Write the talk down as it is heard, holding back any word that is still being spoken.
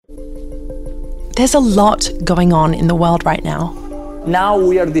There's a lot going on in the world right now. Now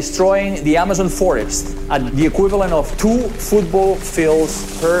we are destroying the Amazon forest at the equivalent of 2 football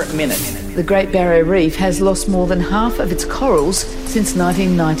fields per minute. The Great Barrier Reef has lost more than half of its corals since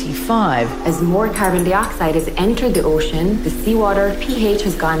 1995. As more carbon dioxide has entered the ocean, the seawater pH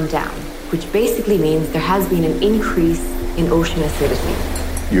has gone down, which basically means there has been an increase in ocean acidity.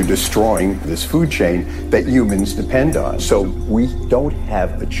 You're destroying this food chain that humans depend on. So we don't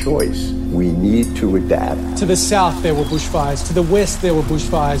have a choice. We need to adapt. To the south there were bushfires, to the west there were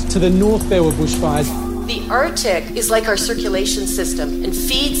bushfires, to the north there were bushfires. The Arctic is like our circulation system and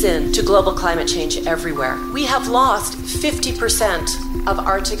feeds into global climate change everywhere. We have lost 50% of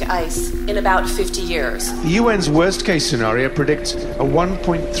Arctic ice in about 50 years. The UN's worst case scenario predicts a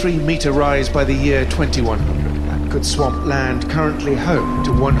 1.3 metre rise by the year 2100. That could swamp land currently home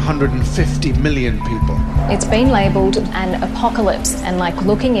to 150 million people. It's been labelled an apocalypse and like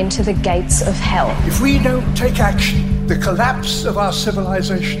looking into the gates of hell. If we don't take action, the collapse of our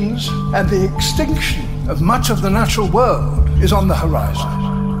civilizations and the extinction of much of the natural world is on the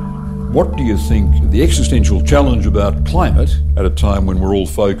horizon. What do you think the existential challenge about climate at a time when we're all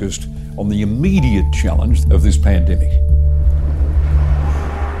focused on the immediate challenge of this pandemic?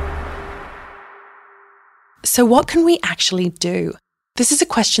 So what can we actually do? This is a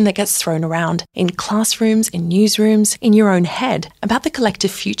question that gets thrown around in classrooms, in newsrooms, in your own head about the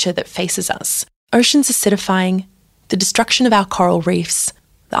collective future that faces us. Oceans acidifying, the destruction of our coral reefs,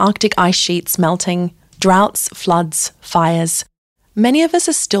 the Arctic ice sheets melting, droughts, floods, fires. Many of us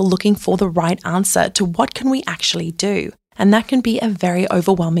are still looking for the right answer to what can we actually do, and that can be a very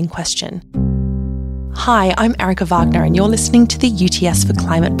overwhelming question. Hi, I'm Erika Wagner and you're listening to the UTS for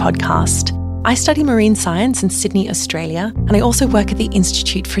Climate podcast. I study marine science in Sydney, Australia, and I also work at the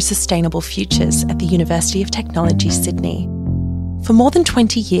Institute for Sustainable Futures at the University of Technology, Sydney. For more than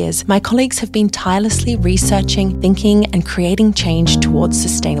 20 years, my colleagues have been tirelessly researching, thinking, and creating change towards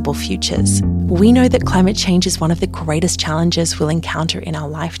sustainable futures. We know that climate change is one of the greatest challenges we'll encounter in our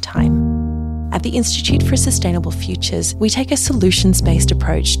lifetime. At the Institute for Sustainable Futures, we take a solutions-based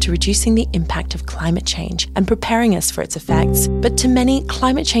approach to reducing the impact of climate change and preparing us for its effects. But to many,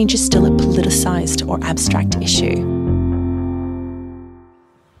 climate change is still a politicised or abstract issue.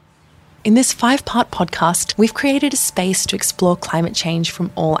 In this 5-part podcast, we've created a space to explore climate change from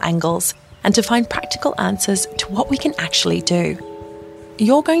all angles and to find practical answers to what we can actually do.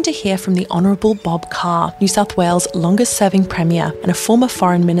 You're going to hear from the Honourable Bob Carr, New South Wales' longest-serving Premier and a former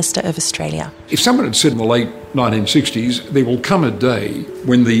Foreign Minister of Australia. If someone had said in the late 1960s, there will come a day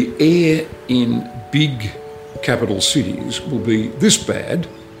when the air in big capital cities will be this bad,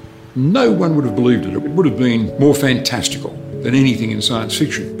 no one would have believed it. It would have been more fantastical than anything in science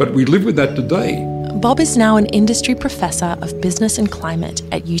fiction. But we live with that today. Bob is now an industry professor of business and climate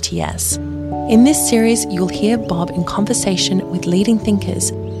at UTS. In this series, you'll hear Bob in conversation with leading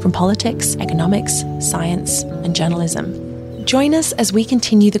thinkers from politics, economics, science, and journalism. Join us as we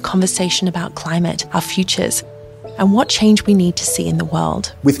continue the conversation about climate, our futures, and what change we need to see in the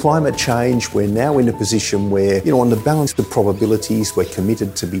world. With climate change, we're now in a position where, on the balance of probabilities, we're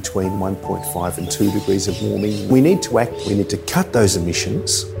committed to between 1.5 and 2 degrees of warming. We need to act, we need to cut those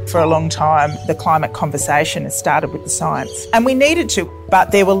emissions. For a long time, the climate conversation has started with the science, and we needed to,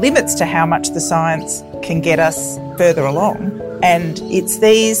 but there were limits to how much the science can get us further along. And it's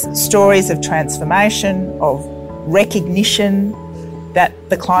these stories of transformation, of recognition that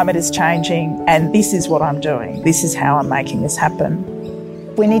the climate is changing, and this is what I'm doing. This is how I'm making this happen.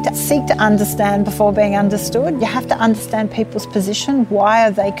 We need to seek to understand before being understood. You have to understand people's position. Why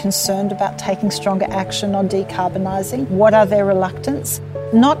are they concerned about taking stronger action on decarbonising? What are their reluctance?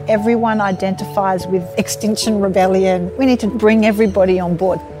 Not everyone identifies with Extinction Rebellion. We need to bring everybody on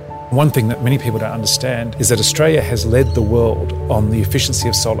board. One thing that many people don't understand is that Australia has led the world on the efficiency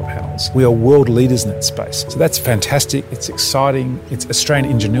of solar panels. We are world leaders in that space. So that's fantastic, it's exciting, it's Australian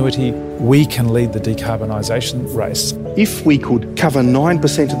ingenuity. We can lead the decarbonisation race. If we could cover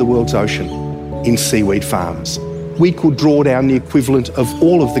 9% of the world's ocean in seaweed farms, we could draw down the equivalent of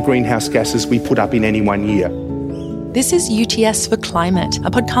all of the greenhouse gases we put up in any one year. This is UTS for Climate,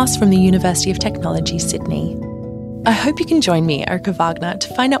 a podcast from the University of Technology, Sydney. I hope you can join me, Erika Wagner,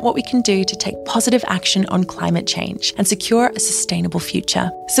 to find out what we can do to take positive action on climate change and secure a sustainable future.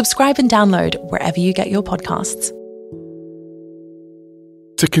 Subscribe and download wherever you get your podcasts.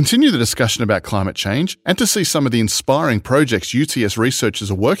 To continue the discussion about climate change and to see some of the inspiring projects UTS researchers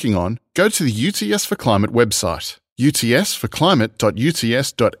are working on, go to the UTS for Climate website,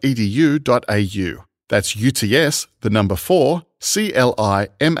 utsforclimate.uts.edu.au. That's UTS, the number 4,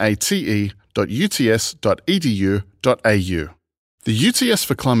 CLIMATE.uts.edu.au. The UTS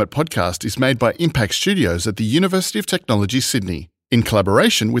for Climate podcast is made by Impact Studios at the University of Technology, Sydney, in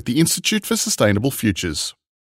collaboration with the Institute for Sustainable Futures.